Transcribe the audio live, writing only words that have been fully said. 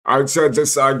Alright, chat,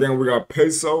 just again, we got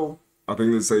Peysoh. I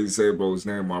think that's how you say bro's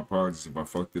name. My apologies if I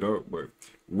fucked it up, but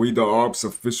we the OPPS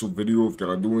official video. If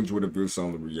y'all do enjoy the video,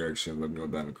 sound the reaction, let me know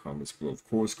down in the comments below. Of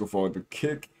course, go follow the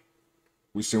kick.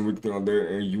 We seen everything on there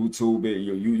and YouTube.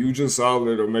 You just saw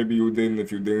it, or maybe you didn't.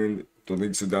 If you didn't, the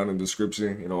links are down in the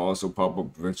description. It'll also pop up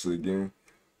eventually again.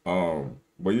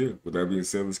 But yeah, with that being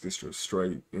said, let's get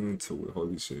straight into it.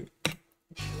 Holy shit.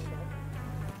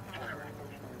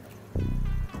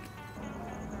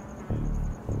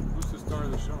 Of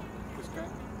the show. This guy?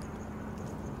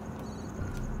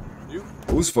 You?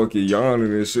 Who's fucking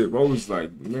yawning and shit? Bro was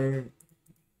like, man.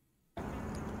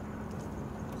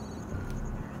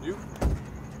 You?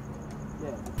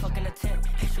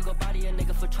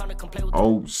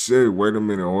 Oh shit, wait a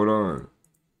minute, hold on.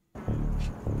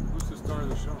 Who's the star of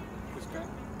the show? This guy?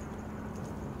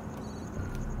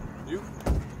 You?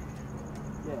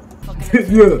 Yeah.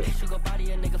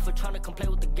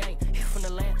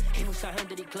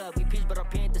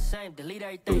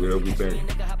 Do everything.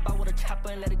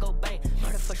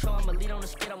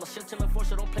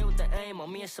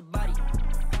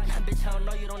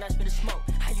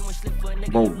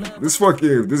 Bro,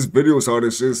 this video is all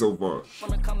this shit so far.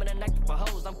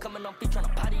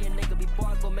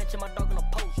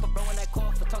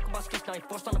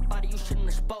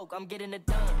 I'm getting it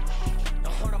done.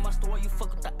 Don't hold on my story, you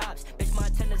fuck with the ops. Bitch, my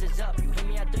attendance is up. You hit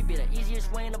me at 3, be the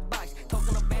easiest way in the box.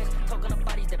 Talking to bands, talking to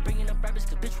bodies that bringing up rappers,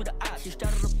 cause bitch with the ops. You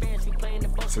started the bands, we playing the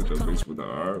boss. Said the bitch with the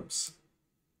arms.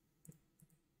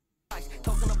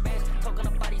 Talking to bands, talking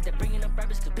to bodies that bringing up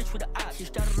rappers, cause bitch with the ops. You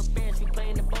started the bands, we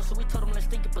playing the boss, so we told them let's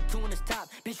think it, but 2 in his top.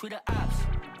 Bitch with the ops.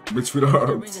 Bitch with the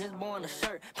arms.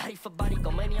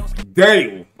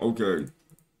 Damn. Okay.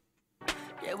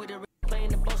 Yeah, we the playing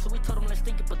the boss, so we told him let's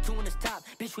think it, but 2 in his top.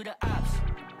 Bitch with the ops.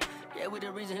 Yeah, we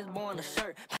the reason his boy on the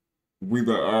shirt. We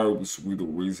the arms, we the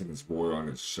reason his boy on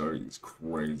his shirt is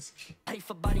crazy. Pay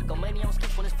for body, go money on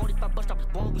skits when it's 45 bus stop is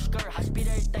born, we skirt. High speed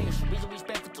everything, it's the reason we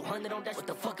spend for 200 on that. What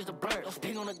the fuck is a blur? Don't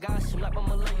speak on the guy, seem like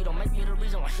I'ma love you. Don't make me the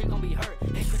reason why shit gon' be hurt.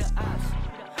 Bitch with the ops.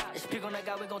 Speak on that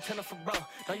guy, we gon' turn up for bro.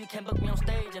 No, you can't book me on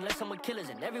stage unless I'm with killers.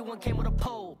 And everyone came with a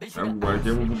pole. Bitch, everybody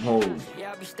came with a pole.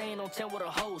 Yeah, I be staying on 10 with a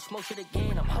hoe. Smoke shit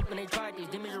again, I'm hoping they try these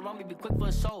demons around me, be quick for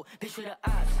a soul. Bitch with the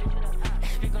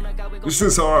ops. Speak on that guy, we gon' this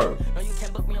shit's hard. No, you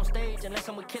can't book me on stage unless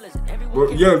I'm with killers. And everyone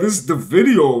but yeah, this is the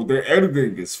video, the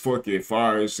editing is fucking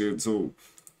fire and shit too.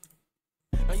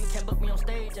 No, you can't book me on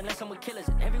stage unless I'm with killers.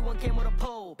 And everyone came with a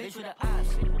pole. Bitch with the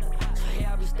ops. So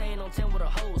yeah, I be staying on 10 with a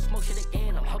hoe. Smoke shit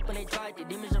again, I'm hoping they tried the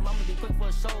demons around me, be quick for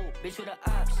a soul. Bitch with the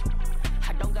ops.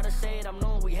 I don't gotta say it, I'm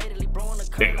known we hatedly bro on the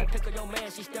curb. Like pick up your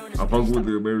man, she's staring. I fuck with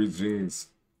the Mary jeans.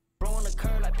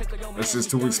 That's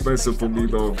just too expensive for me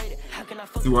though.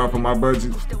 Too high for my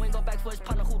budget.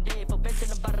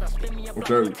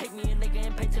 Okay.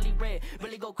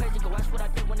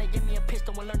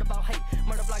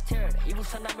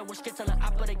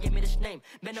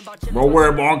 Bro,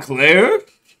 where Montclair?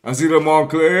 I see the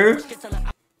Montclair.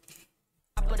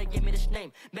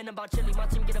 Been about chili, my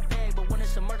team get a bag, but when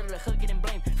it's a murder, the hood getting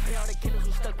blamed. Free all the killers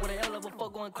who stuck with a L level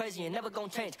 4 going crazy and never gonna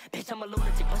change. Bitch, I'm a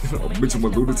lunatic. Bitch, I'm a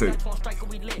lunatic.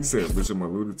 He said, bitch, I'm a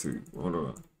lunatic. Hold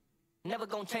on. Never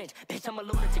gonna change. Bitch, I'm a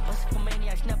lunatic. Bust for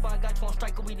maniacs. Never I got you on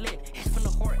strike we lit. It's from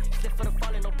the heart. Slip for the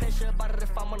falling. No pressure about it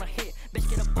if I'm on a hit. Bitch,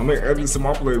 get up. I'm gonna add this to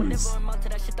my playlist.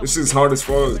 This shit's hard as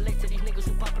fuck.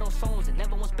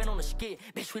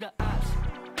 Bitch, we the ops.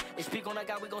 They speak on that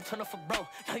guy, we gon' turn up for bro.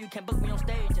 Now you can't book me on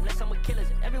stage unless I'm with killers.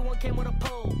 Everyone came with a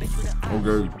pole. Bitch, we the ops.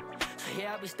 Okay. So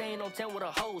yeah, I be staying on 10 with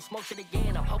a hoe. Smoke shit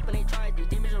again. I'm hoping they try these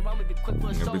demons around me, be quick for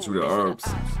a soul. Bitch with the arms.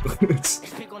 They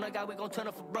speak on that guy, we gon' turn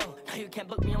up for bro. Now you can't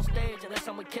book me on stage unless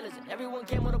I'm with killers. And everyone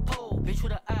came with a pole. Bitch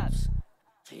with the ops.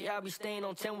 So yeah, I be staying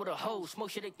on 10 with a hoe. Smoke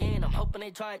shit again. I'm hoping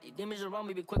they try these demons around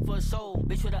me, be quick for a soul.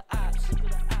 Bitch with the ops.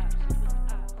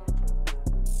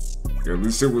 Yeah,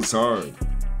 this shit was hard.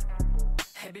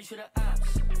 Hey, bitch with the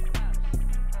ops.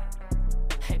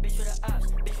 Hey, bitch with the ops.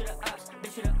 Bitch with the ops.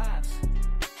 Bitch with the ops.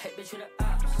 Hey, bitch with the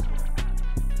ops.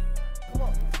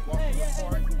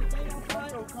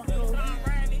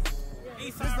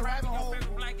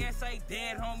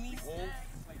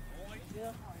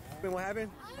 What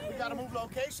happened? We gotta move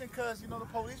location because, you know, the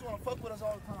police want to fuck with us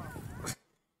all the time.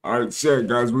 Alright, chat,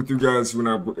 guys. With you guys, when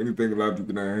I put anything live you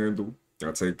cannot handle,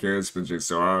 y'all take care. It's been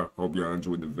JCRI. Hope y'all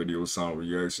enjoyed the video. Sound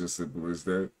reaction, simple as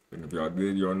that. And if y'all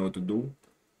did, y'all know what to do.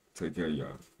 Take care,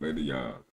 y'all. Later, y'all.